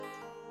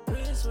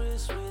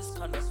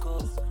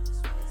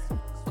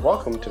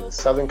Welcome to the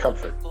Southern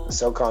Comfort, the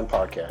SoCon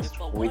podcast,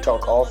 where we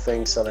talk all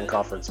things Southern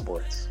Conference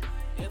sports.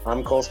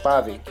 I'm Cole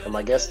Spivey, and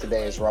my guest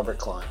today is Robert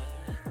Klein,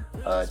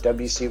 a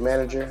WCU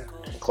manager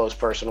and close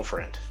personal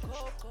friend.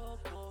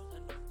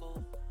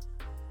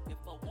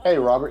 Hey,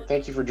 Robert,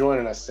 thank you for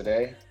joining us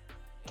today.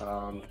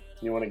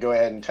 You want to go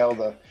ahead and tell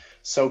the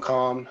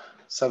SoCon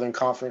Southern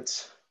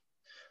Conference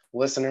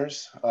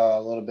listeners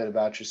a little bit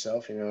about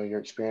yourself, your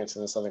experience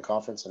in the Southern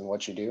Conference and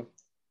what you do?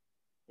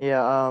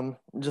 Yeah,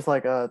 just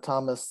like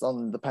Thomas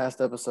on the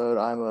past episode,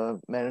 I'm a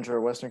manager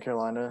at Western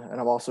Carolina,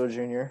 and I'm also a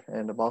junior,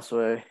 and I'm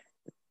also a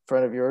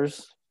friend of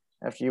yours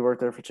after you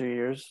worked there for 2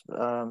 years.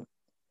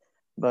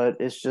 But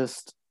it's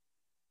just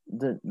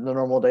the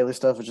normal daily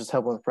stuff is just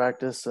helping with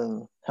practice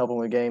and helping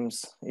with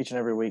games each and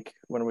every week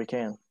when we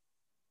can.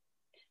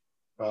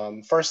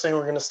 First thing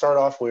we're going to start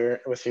off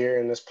with here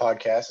in this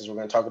podcast is we're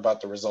going to talk about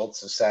the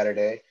results of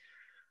Saturday.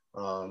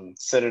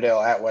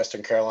 Citadel at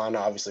Western Carolina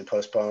obviously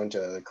postponed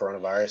to the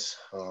coronavirus.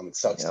 It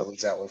sucks to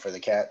lose that one for the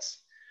Cats.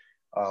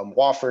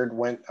 Wofford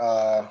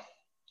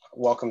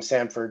welcomed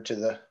Samford to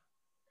the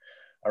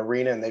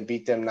arena, and they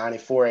beat them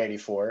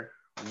 94-84.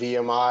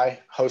 VMI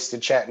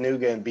hosted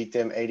Chattanooga and beat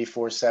them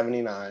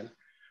 84-79.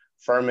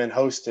 Furman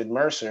hosted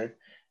Mercer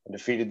and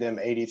defeated them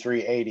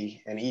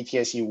 83-80. And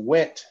ETSU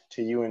went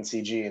to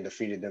UNCG and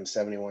defeated them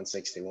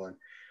 71-61.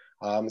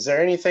 Is there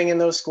anything in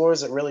those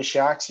scores that really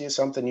shocks you,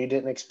 something you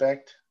didn't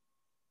expect?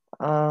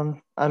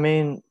 I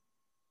mean,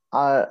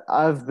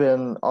 I've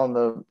been on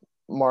the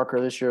marker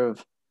this year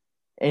of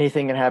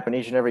anything can happen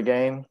each and every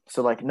game.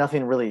 So like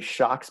nothing really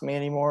shocks me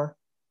anymore.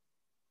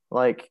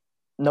 Like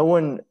no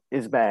one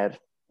is bad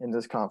in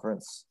this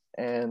conference.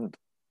 And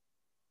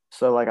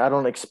so like I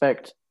don't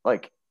expect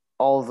like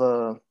all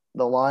the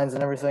lines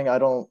and everything. I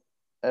don't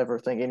ever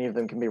think any of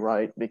them can be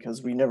right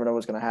because we never know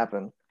what's going to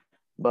happen.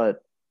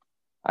 But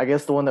I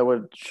guess the one that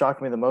would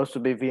shock me the most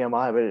would be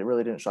VMI, but it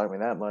really didn't shock me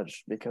that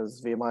much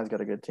because VMI's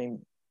got a good team.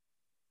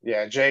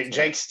 Yeah,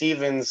 Jake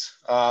Stevens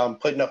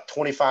putting up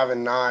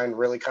 25-9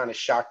 really kind of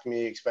shocked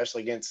me,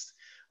 especially against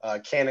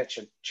Canich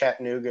at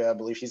Chattanooga. I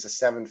believe he's a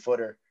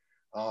 7-footer.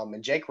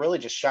 And Jake really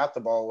just shot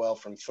the ball well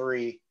from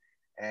three.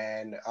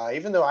 And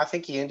even though I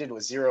think he ended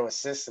with 0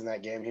 assists in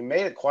that game, he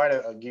made it quite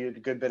a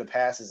good bit of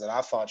passes that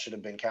I thought should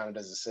have been counted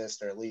as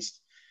assists, or at least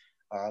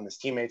his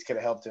teammates could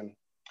have helped him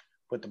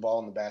put the ball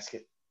in the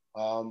basket.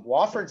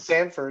 Wofford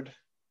Samford,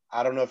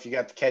 I don't know if you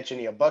got to catch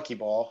any of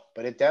buckyball,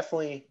 but it's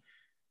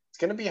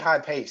going to be high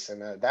pace,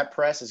 and that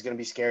press is going to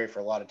be scary for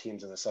a lot of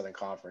teams in the Southern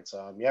Conference.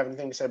 You have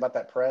anything to say about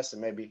that press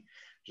and maybe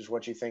just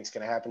what you think is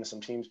going to happen to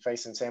some teams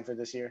facing Samford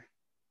this year?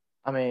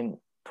 I mean,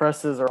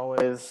 presses are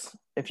always,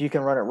 if you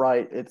can run it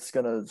right, it's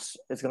gonna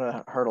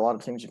hurt a lot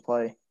of teams you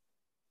play.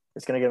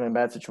 It's gonna get them in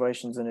bad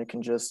situations, and it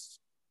can just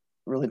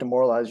really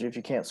demoralize you if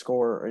you can't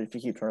score or if you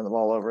keep turning the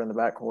ball over in the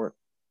backcourt.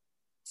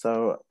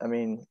 So, I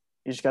mean,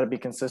 you just got to be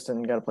consistent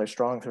and got to play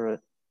strong through it.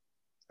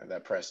 And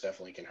that press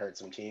definitely can hurt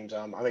some teams.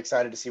 I'm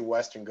excited to see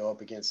Western go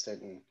up against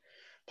it and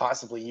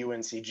possibly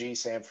UNCG,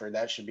 Samford.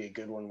 That should be a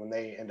good one when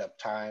they end up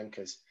tying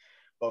because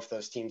both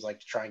those teams like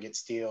to try and get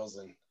steals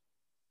and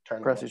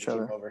turn press each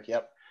other over.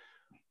 Yep.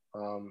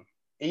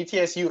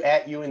 ETSU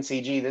at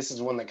UNCG. This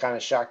is one that kind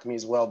of shocked me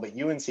as well, but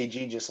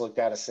UNCG just looked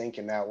out of sync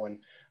in that one.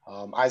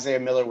 Isaiah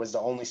Miller was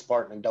the only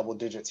Spartan in double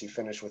digits. He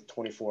finished with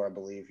 24, I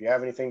believe. You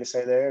have anything to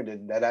say there?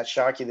 Did that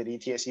shock you that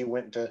ETSU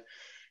went to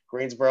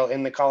Greensboro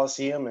in the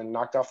Coliseum and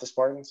knocked off the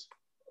Spartans?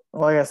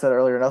 Well, like I said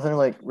earlier, nothing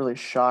like really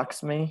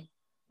shocks me.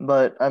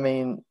 But I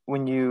mean,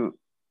 when you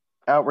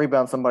out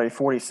rebound somebody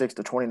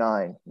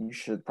 46-29, you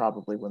should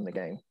probably win the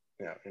game.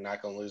 Yeah, you're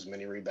not going to lose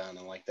many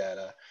rebounding like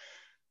that.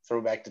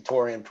 Throwback to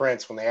Torian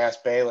Prince when they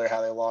asked Baylor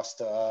how they lost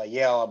to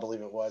Yale, I believe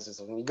it was, is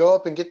when you go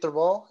up and get the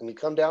ball and you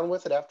come down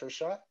with it after a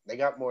shot, they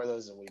got more of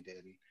those than we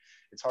did. And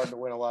it's hard to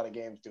win a lot of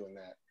games doing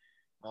that.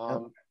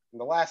 In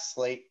the last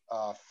slate,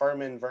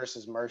 Furman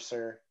versus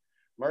Mercer.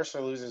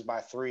 Mercer loses by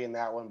 3 in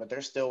that one, but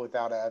they're still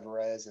without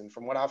Alvarez. And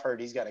from what I've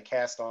heard, he's got a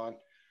cast on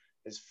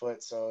his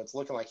foot, so it's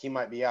looking like he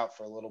might be out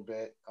for a little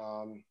bit.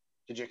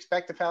 Did you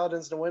expect the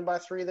Paladins to win by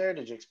 3 there?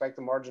 Did you expect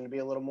the margin to be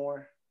a little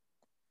more?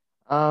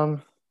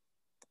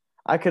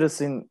 I could have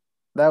seen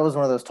that was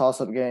one of those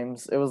toss-up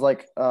games. It was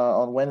like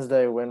on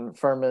Wednesday when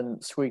Furman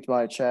squeaked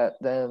by Chat.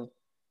 Then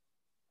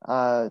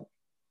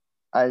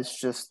it's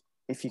just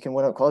if you can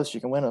win up close, you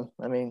can win them.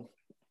 I mean,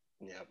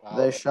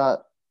 they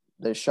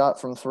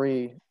shot from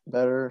 3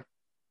 better.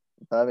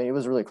 I mean, it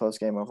was a really close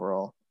game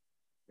overall.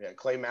 Yeah,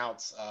 Clay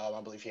Mounts,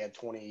 I believe he had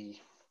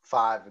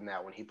 25 in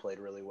that one. He played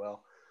really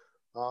well.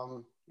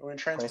 We're going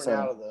to transfer 27.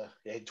 Now to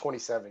the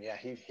 27. Yeah,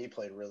 he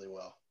played really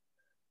well.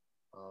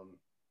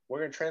 We're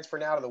going to transfer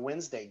now to the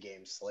Wednesday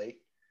game slate.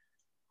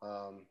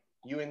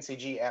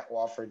 UNCG at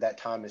Wofford. That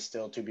time is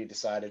still to be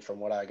decided from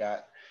what I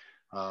got.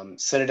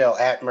 Citadel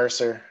at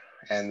Mercer,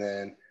 and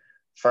then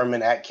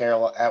Furman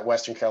at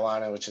Western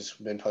Carolina, which has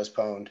been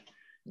postponed,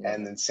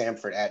 and then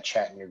Samford at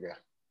Chattanooga.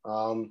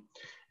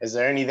 Is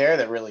there any there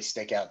that really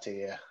stick out to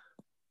you?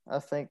 I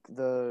think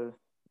the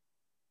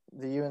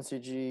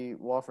UNCG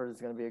Wofford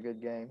is going to be a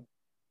good game.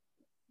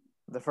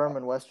 The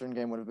Furman Western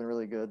game would have been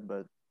really good,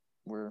 but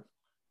we're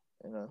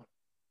in a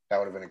That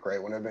would have been a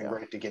great one. It would have been yeah.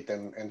 great to get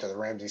them into the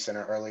Ramsey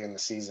Center early in the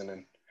season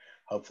and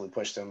hopefully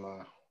push them,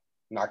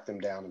 knock them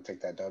down and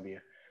take that W.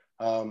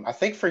 I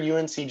think for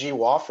UNCG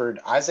Wofford,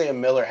 Isaiah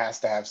Miller has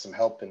to have some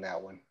help in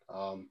that one.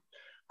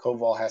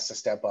 Koval has to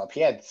step up. He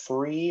had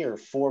 3 or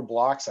 4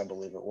 blocks, I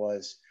believe it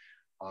was,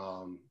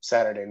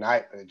 Saturday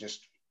night, but it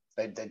just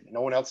no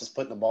one else is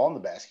putting the ball in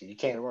the basket. You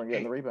can't. They weren't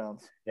getting the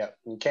rebounds. Yeah,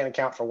 you can't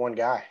account for one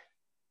guy.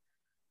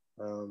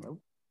 Nope.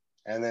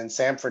 And then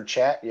Samford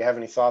Chat, you have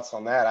any thoughts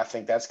on that? I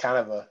think that's kind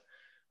of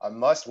a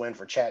must win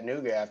for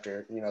Chattanooga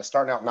after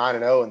starting out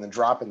 9-0 and then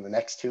dropping the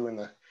next 2 in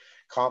the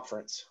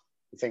conference.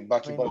 You think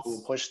Bucky Buck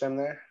will push them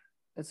there?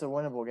 It's a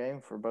winnable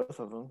game for both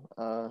of them.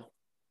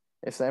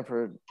 If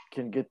Samford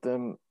can get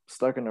them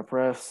stuck in the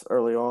press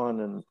early on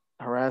and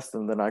harass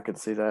them, then I could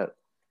see that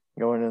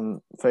going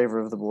in favor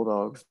of the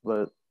Bulldogs.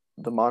 But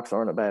the Mocs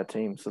aren't a bad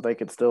team, so they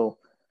could still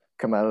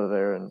come out of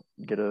there and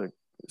get a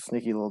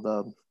sneaky little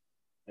dub.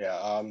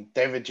 Yeah,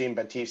 David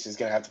Jean-Baptiste is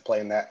going to have to play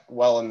in that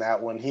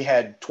one. He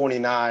had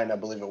 29, I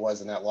believe it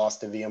was, in that loss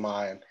to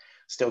VMI and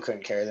still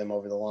couldn't carry them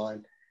over the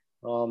line.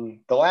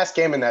 The last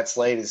game in that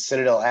slate is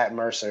Citadel at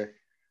Mercer.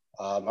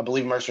 I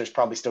believe Mercer is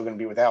probably still going to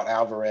be without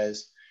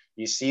Alvarez.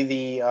 You see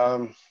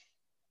the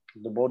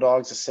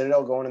Bulldogs, the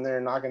Citadel going in there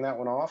and knocking that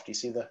one off? Do you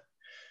see the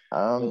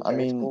I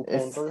mean,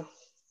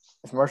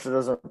 if Mercer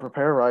doesn't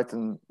prepare right,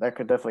 then that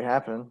could definitely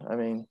happen. I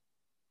mean,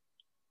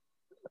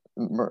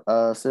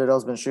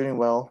 Citadel's been shooting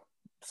well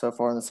so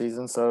far in the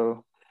season,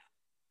 so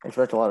I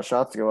expect a lot of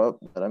shots to go up.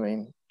 But I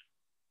mean,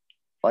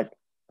 like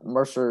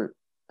Mercer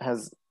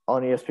has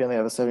on ESPN, they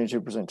have a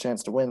 72%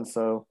 chance to win.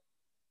 So,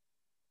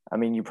 I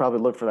mean, you probably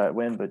look for that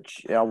win, but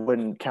I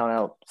wouldn't count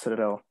out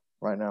Citadel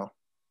right now.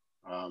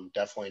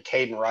 Definitely,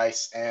 Caden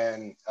Rice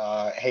and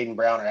Hayden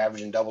Brown are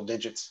averaging double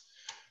digits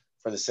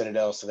for the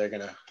Citadel, so they're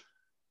going to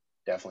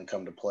definitely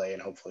come to play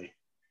and hopefully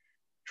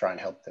try and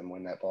help them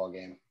win that ball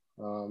game.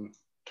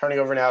 Turning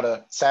over now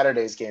to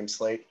Saturday's game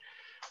slate,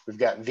 we've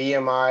got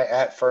VMI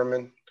at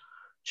Furman,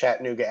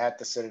 Chattanooga at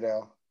the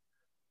Citadel,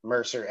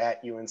 Mercer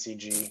at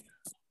UNCG,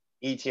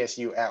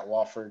 ETSU at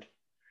Wofford,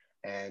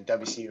 and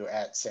WCU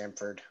at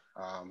Samford.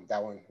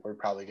 That one we're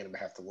probably going to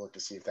have to look to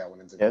see if that one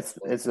ends up.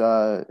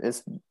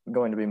 It's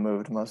going to be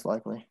moved most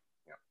likely.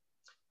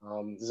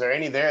 Yeah. Is there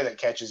any there that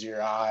catches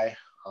your eye?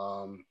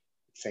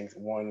 Think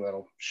one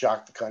that'll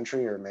shock the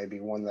country, or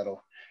maybe one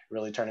that'll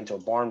really turn into a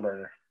barn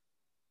burner?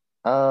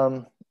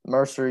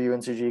 Mercer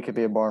UNCG could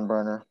be a barn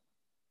burner.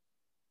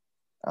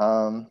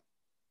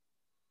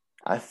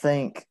 I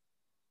think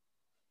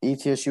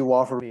ETSU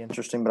Wofford would be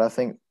interesting, but I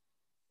think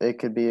it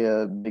could be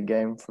a big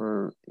game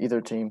for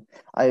either team.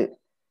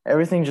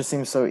 Everything just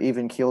seems so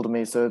even keel to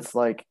me, so it's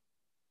like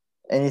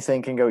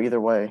anything can go either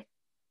way.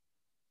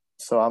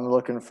 So I'm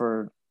looking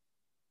for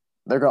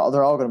they're all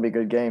going to be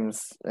good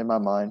games in my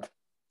mind.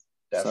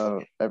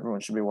 Definitely. So everyone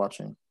should be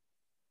watching.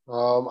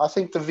 I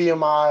think the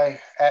VMI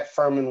at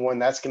Furman one,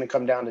 that's going to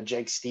come down to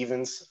Jake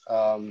Stevens.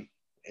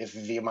 If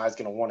VMI is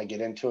going to want to get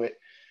into it,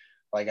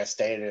 like I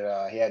stated,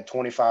 he had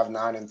 25,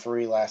 9, and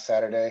 3 last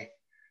Saturday.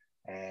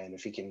 And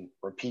if he can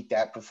repeat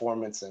that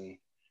performance, and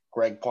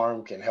Greg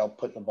Parham can help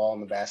putting the ball in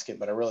the basket.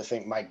 But I really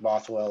think Mike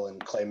Bothwell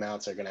and Clay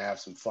Mounts are going to have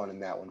some fun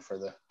in that one for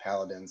the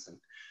Paladins and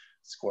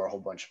score a whole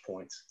bunch of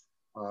points.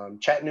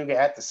 Chattanooga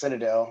at the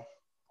Citadel.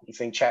 You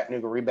think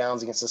Chattanooga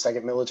rebounds against the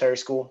second military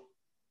school?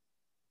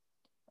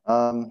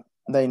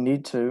 They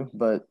need to,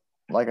 but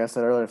like I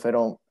said earlier, if they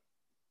don't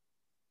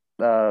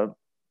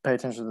pay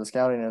attention to the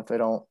scouting, if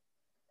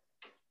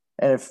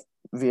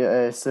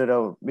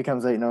Citadel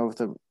becomes 8-0 with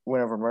the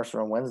win over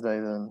Mercer on Wednesday,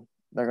 then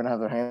they're going to have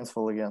their hands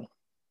full again.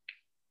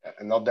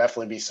 And they'll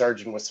definitely be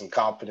surging with some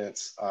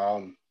confidence.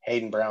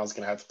 Hayden Brown's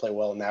going to have to play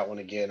well in that one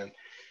again. And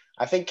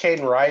I think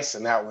Caden Rice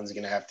in that one's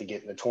going to have to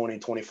get in the 20,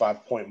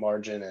 25-point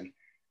margin. And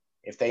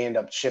if they end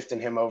up shifting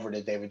him over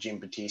to David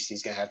Jean-Baptiste,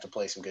 he's going to have to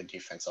play some good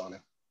defense on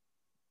him.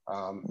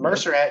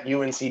 Mercer at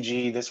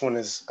UNCG, this one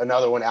is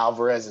another one.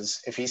 Alvarez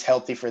is, if he's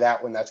healthy for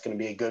that one, that's going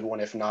to be a good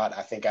one. If not,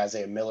 I think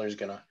Isaiah Miller is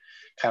going to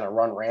kind of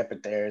run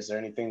rampant there. Is there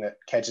anything that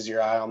catches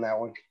your eye on that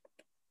one?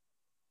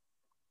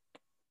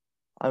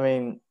 I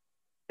mean,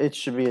 it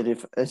should be a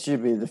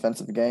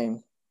defensive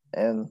game,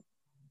 and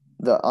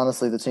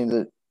honestly, the team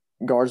that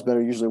guards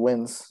better usually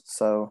wins.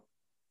 So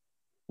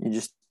you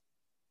just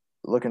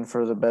looking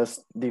for the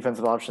best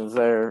defensive options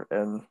there,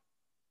 and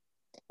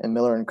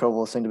Miller and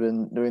Koval seem to have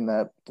been doing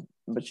that.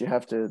 But you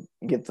have to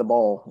get the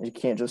ball. You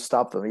can't just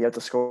stop them. You have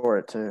to score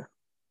it too.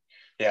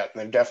 Yeah,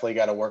 they've definitely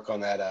got to work on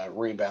that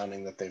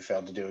rebounding that they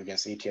failed to do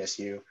against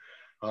ETSU.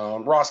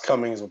 Ross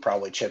Cummings will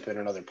probably chip in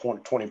another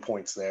 20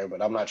 points there,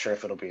 but I'm not sure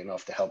if it'll be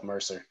enough to help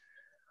Mercer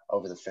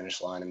over the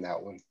finish line in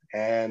that one.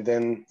 And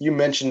then you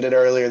mentioned it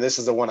earlier. This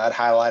is the one I'd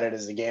highlighted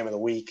as the game of the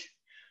week.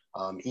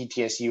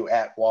 ETSU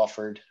at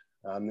Wofford.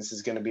 This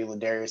is going to be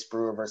Ladarius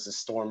Brewer versus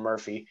Storm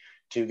Murphy,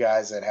 two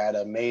guys that had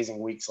amazing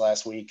weeks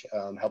last week,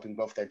 helping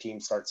both their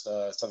teams start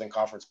Southern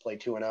Conference play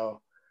 2-0.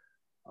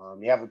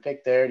 You have a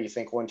pick there. Do you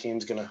think one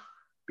team's going to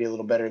be a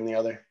little better than the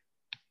other?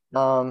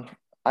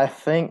 I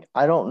think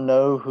I don't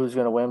know who's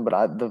going to win,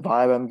 but the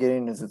vibe I'm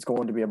getting is it's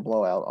going to be a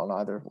blowout on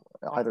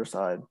either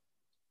side.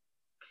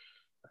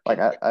 Like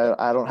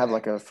I don't have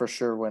like a for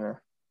sure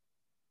winner.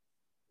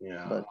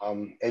 Yeah, But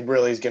it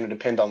really is going to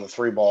depend on the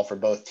three ball for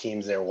both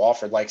teams there.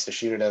 Wofford likes to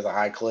shoot it as a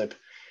high clip,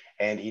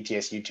 and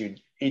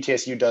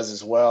ETSU does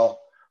as well.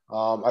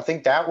 I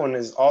think that one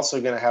is also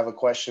going to have a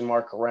question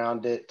mark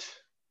around it.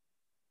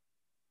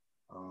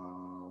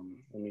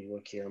 Let me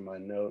look here in my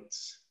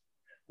notes.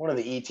 One of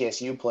the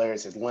ETSU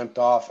players had limped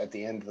off at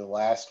the end of the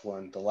last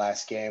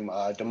game.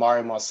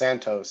 Damari Los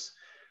Santos.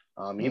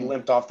 He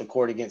limped off the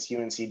court against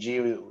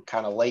UNCG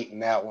kind of late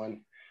in that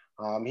one.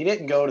 He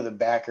didn't go to the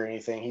back or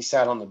anything. He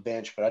sat on the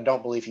bench, but I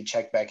don't believe he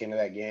checked back into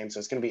that game. So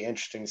it's going to be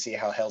interesting to see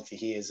how healthy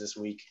he is this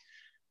week.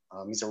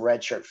 He's a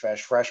redshirt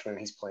freshman.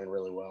 He's playing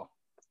really well.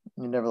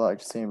 You never like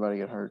to see anybody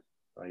get hurt.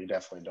 You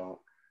definitely don't.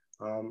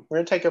 We're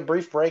going to take a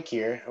brief break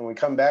here. And when we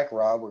come back,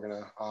 Rob, we're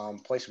going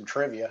to play some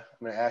trivia.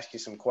 I'm going to ask you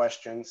some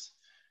questions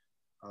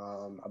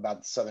about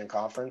the Southern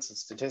Conference and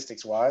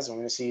statistics-wise. I'm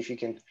going to see if you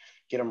can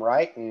get them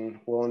right, and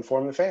we'll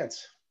inform the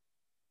fans.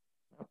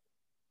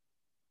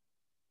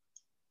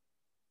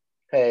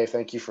 Hey,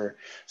 thank you for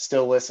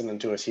still listening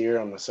to us here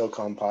on the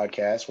SoCon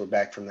podcast. We're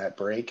back from that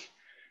break.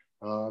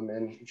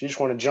 And if you just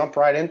want to jump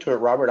right into it,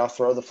 Robert, I'll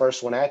throw the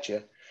first one at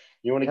you.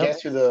 You want to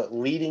guess who the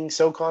leading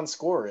SoCon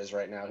scorer is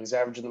right now? Who's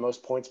averaging the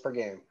most points per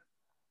game?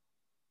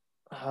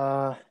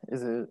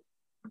 Is it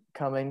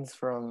Cummings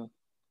from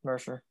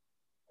Mercer?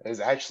 It is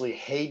actually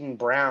Hayden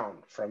Brown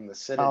from the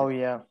Citadel. Oh,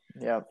 yeah.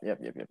 Yep.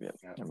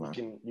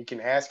 You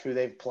can ask who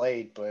they've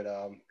played, but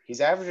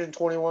he's averaging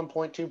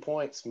 21.2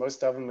 points,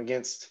 most of them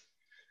against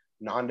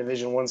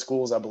non-Division I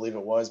schools, I believe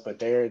it was, but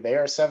they are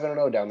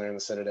 7-0 down there in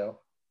the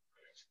Citadel.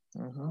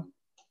 Mm-hmm.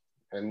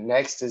 And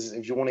next is,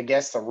 if you want to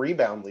guess the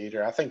rebound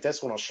leader, I think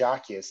this one will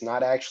shock you. It's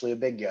not actually a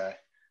big guy.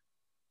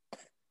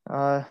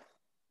 Let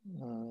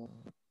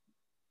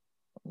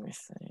me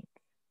think.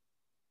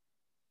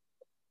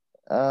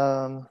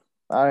 I'm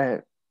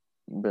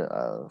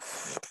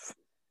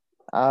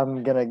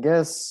gonna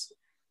guess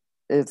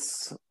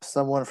it's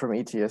someone from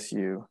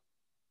ETSU.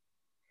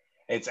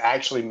 It's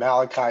actually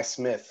Malachi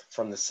Smith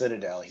from the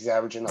Citadel. He's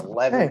averaging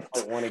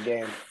 11.1 a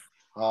game.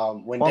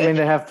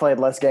 They have played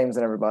less games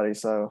than everybody,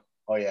 so.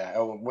 Oh, yeah.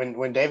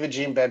 When David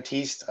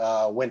Jean-Baptiste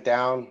went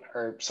down,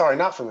 or sorry,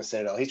 not from the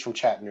Citadel. He's from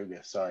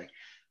Chattanooga, sorry.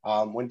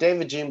 When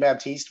David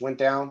Jean-Baptiste went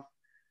down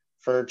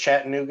for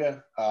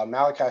Chattanooga,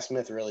 Malachi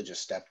Smith really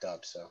just stepped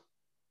up. So,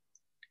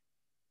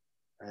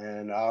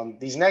 and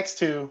these next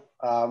two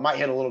might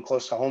hit a little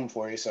close to home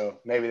for you, so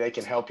maybe they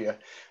can help you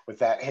with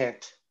that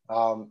hint.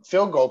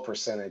 Field goal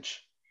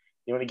percentage.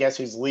 You want to guess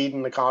who's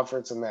leading the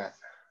conference in that?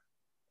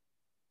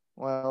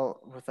 Well,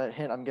 with that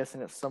hint, I'm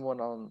guessing it's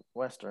someone on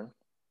Western.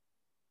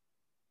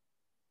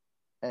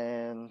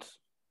 And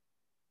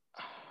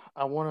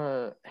I want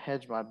to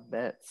hedge my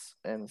bets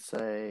and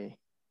say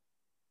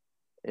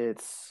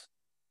it's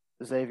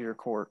Xavier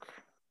Cork.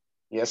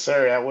 Yes,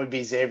 sir. That would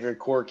be Xavier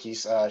Cork.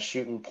 He's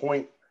shooting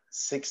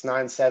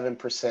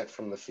 .697%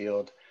 from the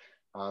field.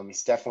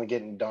 He's definitely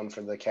getting done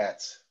for the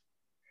Cats.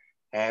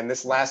 And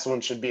this last one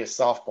should be a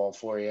softball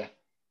for you.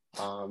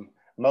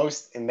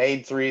 Most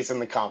made threes in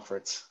the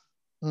conference.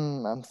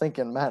 I'm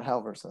thinking Matt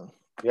Halverson.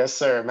 Yes,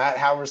 sir. Matt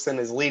Halverson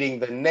is leading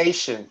the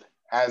nation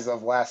as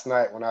of last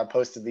night when I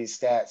posted these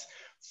stats.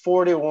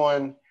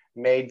 41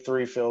 made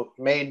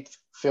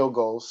field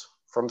goals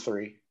from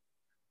three.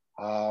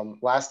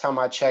 Last time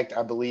I checked,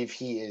 I believe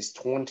he is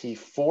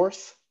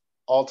 24th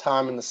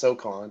all-time in the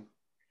SoCon.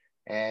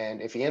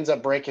 And if he ends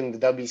up breaking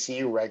the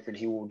WCU record,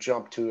 he will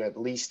jump to at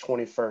least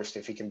 21st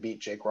if he can beat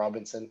Jake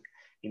Robinson.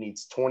 He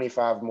needs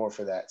 25 more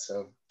for that.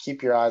 So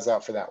keep your eyes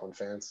out for that one,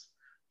 fans.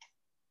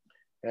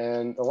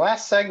 And the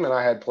last segment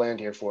I had planned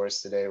here for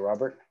us today,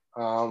 Robert,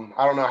 I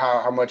don't know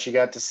how much you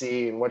got to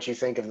see and what you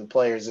think of the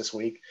players this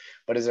week,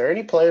 but is there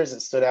any players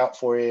that stood out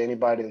for you,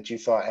 anybody that you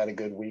thought had a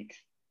good week?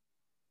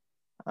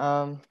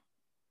 Well,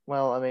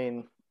 I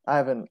mean, I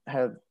haven't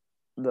had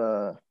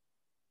the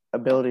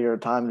ability or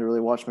time to really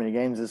watch many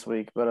games this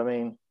week, but I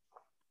mean,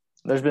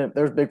 there's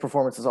big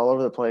performances all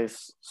over the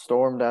place.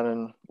 Storm down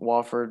in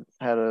Wofford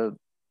had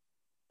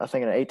I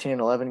think an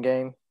 18-11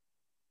 game,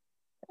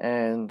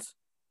 and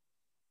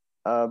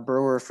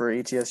Brewer for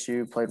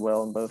ETSU played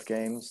well in both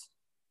games.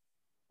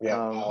 Yeah,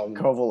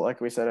 Koval,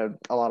 like we said, had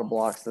a lot of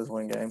blocks this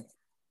one game.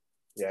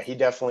 Yeah, he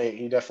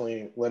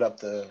definitely lit up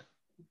the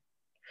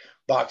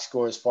box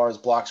score as far as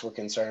blocks were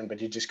concerned, but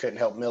he just couldn't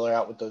help Miller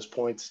out with those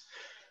points.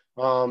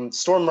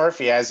 Storm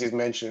Murphy, as you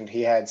mentioned,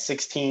 he had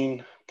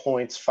 16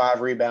 points, 5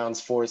 rebounds,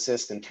 4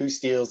 assists, and 2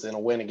 steals in a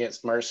win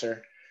against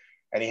Mercer.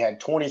 And he had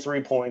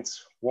 23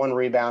 points, 1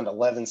 rebound,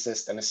 11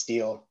 assists, and a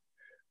steal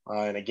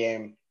in a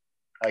game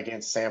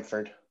against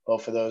Samford.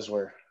 Both of those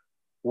were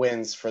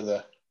wins for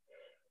the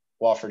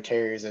Wofford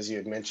Terriers, as you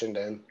had mentioned.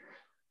 And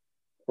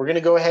we're going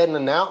to go ahead and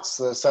announce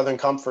the Southern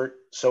Comfort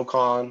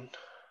SoCon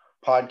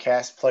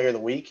podcast player of the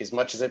week, as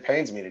much as it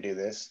pains me to do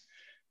this.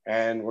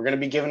 And we're going to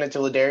be giving it to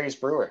Ladarius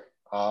Brewer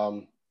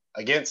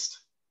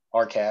against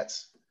our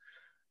Cats.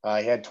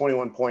 He had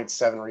 21 points,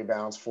 7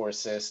 rebounds, 4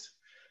 assists,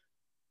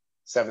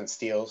 7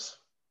 steals.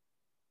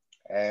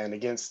 And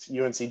against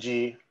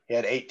UNCG, he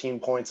had 18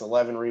 points,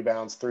 11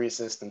 rebounds, 3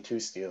 assists, and 2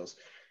 steals.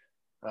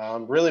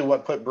 Really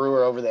what put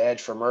Brewer over the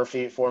edge for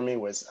Murphy for me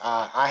was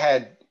I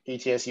had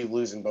ETSU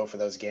losing both of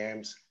those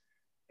games,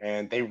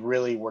 and they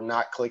really were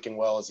not clicking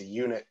well as a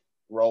unit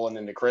rolling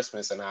into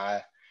Christmas. And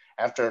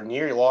after a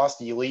near loss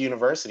to Lee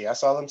University, I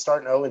saw them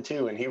starting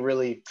 0-2, and he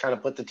really kind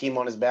of put the team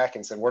on his back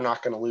and said, we're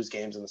not going to lose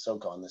games in the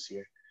SoCon this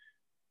year.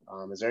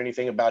 Is there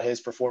anything about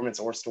his performance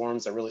or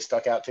Storms that really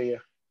stuck out to you?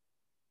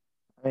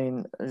 I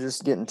mean,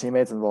 just getting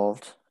teammates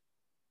involved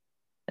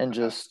and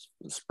just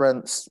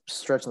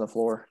stretching the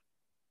floor.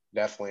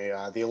 Definitely.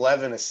 The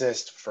 11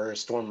 assists for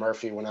Storm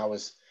Murphy when I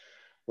was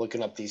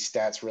looking up these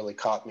stats really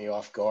caught me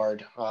off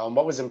guard.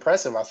 What was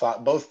impressive, I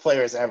thought both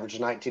players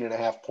averaged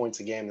 19.5 points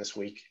a game this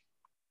week.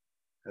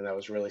 And that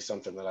was really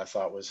something that I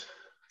thought was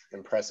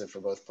impressive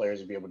for both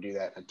players to be able to do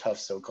that in a tough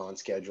SoCon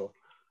schedule.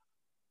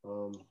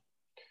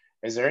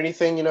 Is there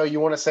anything, you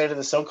want to say to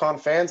the SoCon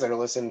fans that are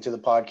listening to the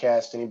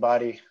podcast?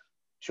 Anybody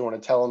you want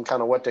to tell them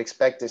kind of what to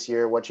expect this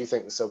year, what you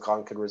think the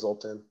SoCon could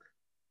result in?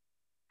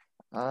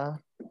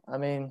 I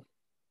mean,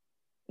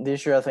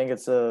 this year I think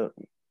it's a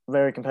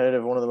very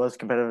competitive, one of the most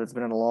competitive it's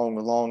been in a long,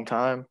 long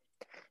time.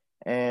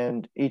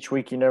 And each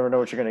week you never know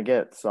what you're going to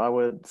get. So I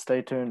would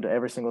stay tuned to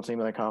every single team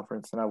in the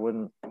conference, and I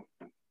wouldn't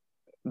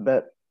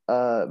bet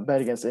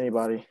against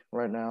anybody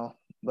right now.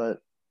 But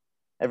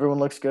everyone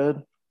looks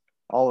good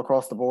all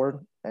across the board,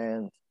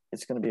 and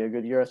it's going to be a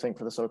good year, I think,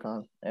 for the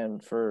SoCon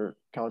and for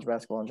college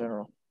basketball in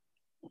general.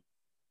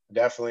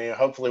 Definitely.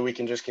 Hopefully we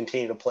can just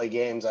continue to play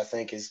games, I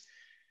think, as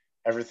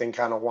everything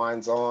kind of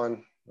winds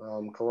on.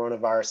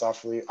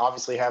 Coronavirus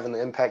obviously having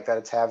the impact that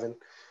it's having.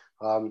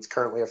 It's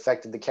currently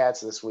affected the Cats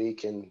this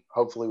week, and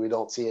hopefully we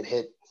don't see it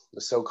hit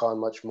the SoCon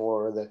much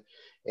more or the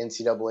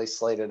NCAA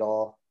slate at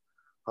all.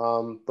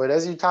 But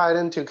as you tie it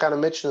into kind of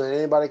mentioning that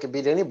anybody could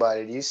beat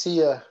anybody, do you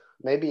see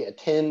maybe a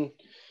 10-1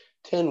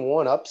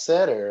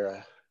 upset or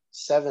a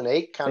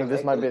 7-8 kind I of? think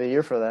this might be the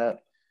year for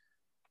that.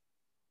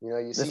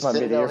 You see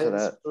Citadel hitting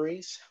some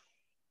threes.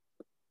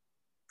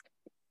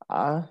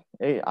 I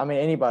mean,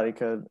 anybody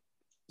could.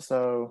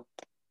 So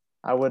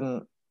I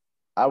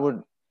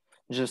would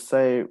just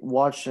say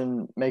watch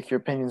and make your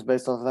opinions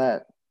based off of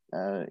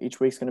that. Each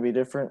week's going to be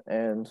different,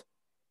 and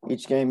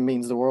each game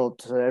means the world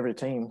to every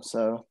team.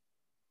 So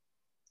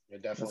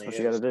it definitely that's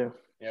what you got to do.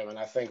 Yeah, and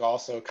I think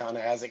also kind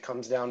of as it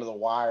comes down to the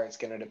wire, it's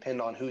going to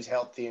depend on who's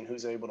healthy and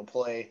who's able to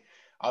play.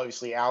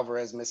 Obviously,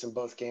 Alvarez missing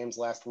both games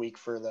last week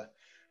for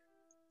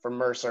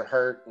Mercer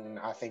hurt, and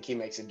I think he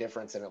makes a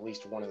difference in at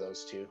least one of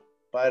those two.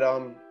 But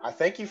I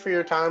thank you for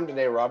your time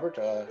today, Robert,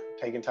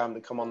 taking time to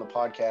come on the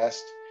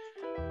podcast.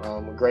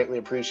 We greatly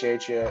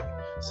appreciate you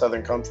at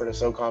Southern Comfort, a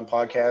SoCon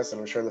podcast, and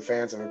I'm sure the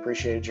fans have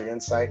appreciated your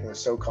insight into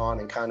SoCon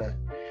and kind of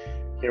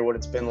hear what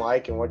it's been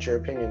like and what your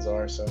opinions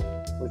are. So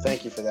we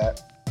thank you for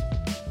that.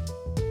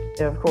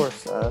 Yeah, of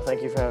course.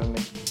 Thank you for having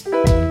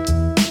me.